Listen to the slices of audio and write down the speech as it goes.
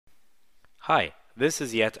Hi, this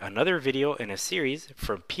is yet another video in a series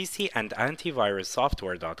from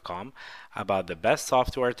PCandAntivirusSoftware.com about the best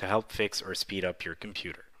software to help fix or speed up your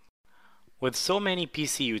computer. With so many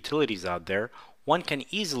PC utilities out there, one can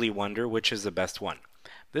easily wonder which is the best one.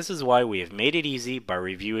 This is why we have made it easy by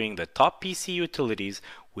reviewing the top PC utilities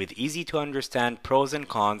with easy to understand pros and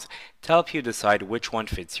cons to help you decide which one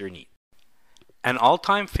fits your needs. An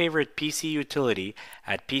all-time favorite PC utility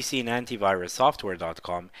at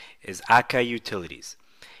PCandAntivirusSoftware.com is ACA Utilities.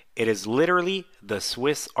 It is literally the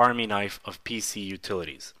Swiss Army knife of PC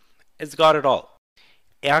utilities. It's got it all.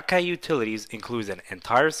 ACA Utilities includes an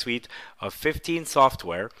entire suite of 15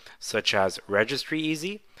 software such as Registry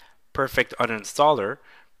Easy, Perfect Uninstaller,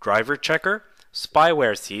 Driver Checker,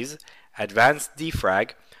 Spyware Cease, Advanced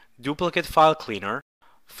Defrag, Duplicate File Cleaner,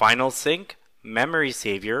 Final Sync, Memory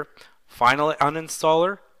Savior, Final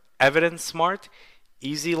Uninstaller, Evidence Smart,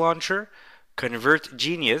 Easy Launcher, Convert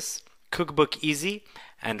Genius, Cookbook Easy,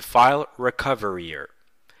 and File Recovery.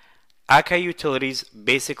 ACA Utilities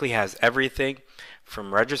basically has everything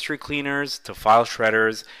from registry cleaners to file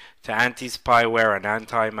shredders to anti-spyware and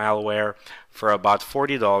anti-malware for about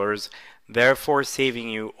 $40, therefore saving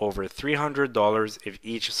you over $300 if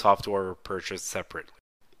each software were purchased separately.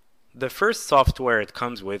 The first software it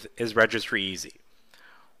comes with is Registry Easy,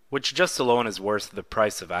 which just alone is worth the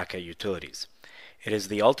price of ACA Utilities. It is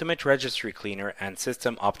the ultimate registry cleaner and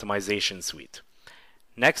system optimization suite.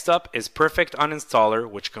 Next up is Perfect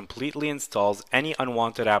Uninstaller, which completely installs any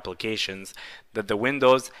unwanted applications that the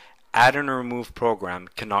Windows Add and Remove program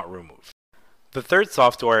cannot remove. The third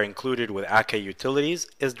software included with ACA Utilities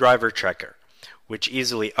is Driver Checker, which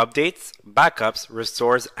easily updates, backups,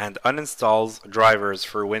 restores, and uninstalls drivers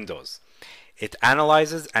for Windows. It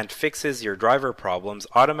analyzes and fixes your driver problems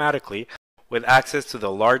automatically with access to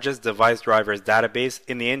the largest device drivers database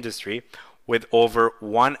in the industry with over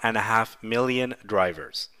 1.5 million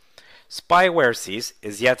drivers. Spyware Cease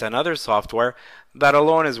is yet another software that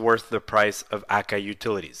alone is worth the price of ACA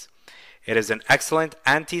Utilities. It is an excellent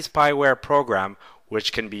anti-spyware program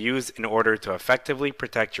which can be used in order to effectively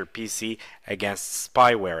protect your PC against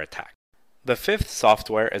spyware attacks. The fifth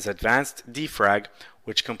software is Advanced Defrag,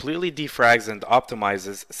 which completely defrags and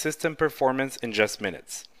optimizes system performance in just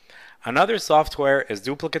minutes. Another software is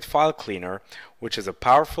Duplicate File Cleaner, which is a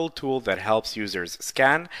powerful tool that helps users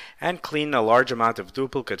scan and clean a large amount of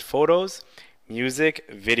duplicate photos, music,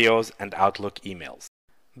 videos, and Outlook emails.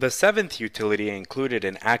 The seventh utility included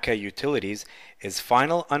in ACA Utilities is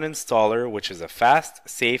Final Uninstaller, which is a fast,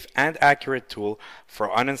 safe, and accurate tool for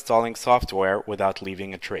uninstalling software without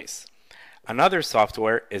leaving a trace. Another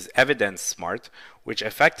software is Evidence Smart, which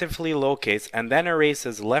effectively locates and then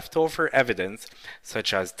erases leftover evidence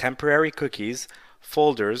such as temporary cookies,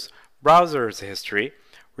 folders, browser's history,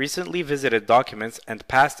 recently visited documents, and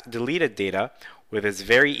past deleted data with its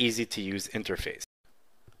very easy to use interface.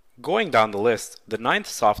 Going down the list, the ninth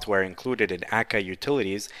software included in ACA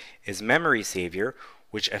Utilities is Memory Savior,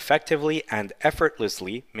 which effectively and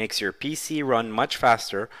effortlessly makes your PC run much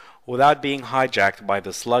faster without being hijacked by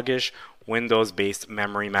the sluggish Windows-based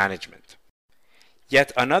memory management.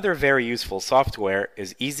 Yet another very useful software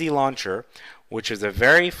is Easy Launcher, which is a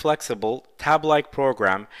very flexible tab-like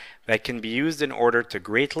program that can be used in order to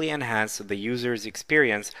greatly enhance the user's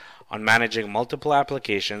experience on managing multiple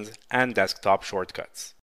applications and desktop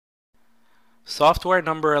shortcuts. Software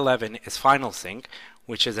number 11 is Final Sync,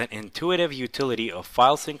 which is an intuitive utility of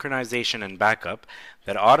file synchronization and backup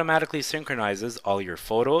that automatically synchronizes all your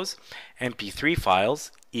photos, MP3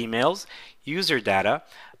 files, emails, user data,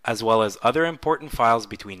 as well as other important files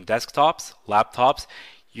between desktops, laptops,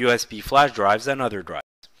 USB flash drives, and other drives.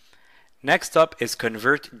 Next up is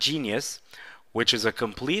Convert Genius, which is a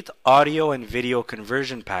complete audio and video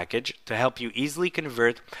conversion package to help you easily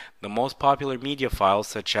convert the most popular media files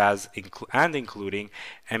such as including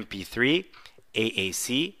MP3,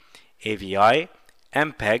 AAC, AVI,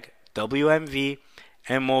 MPEG, WMV,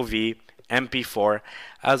 MOV, MP4,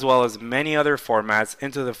 as well as many other formats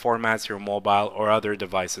into the formats your mobile or other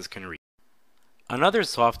devices can read. Another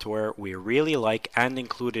software we really like and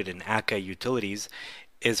included in ACA Utilities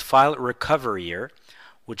is File Recovery,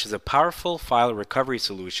 which is a powerful file recovery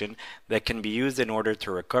solution that can be used in order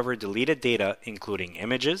to recover deleted data including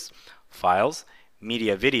images, files,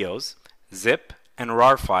 media videos, zip, and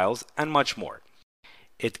RAR files, and much more.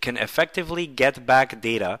 It can effectively get back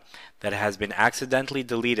data that has been accidentally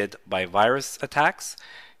deleted by virus attacks,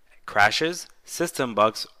 crashes, system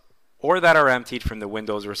bugs, or that are emptied from the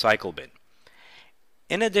Windows recycle bin.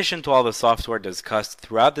 In addition to all the software discussed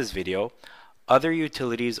throughout this video, other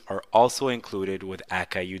utilities are also included with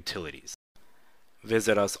ACA Utilities.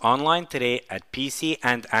 Visit us online today at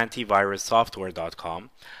pcandantivirussoftware.com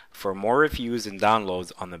for more reviews and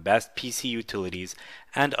downloads on the best PC utilities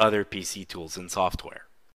and other PC tools and software.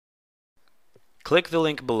 Click the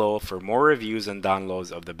link below for more reviews and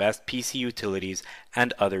downloads of the best PC utilities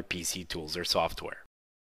and other PC tools or software.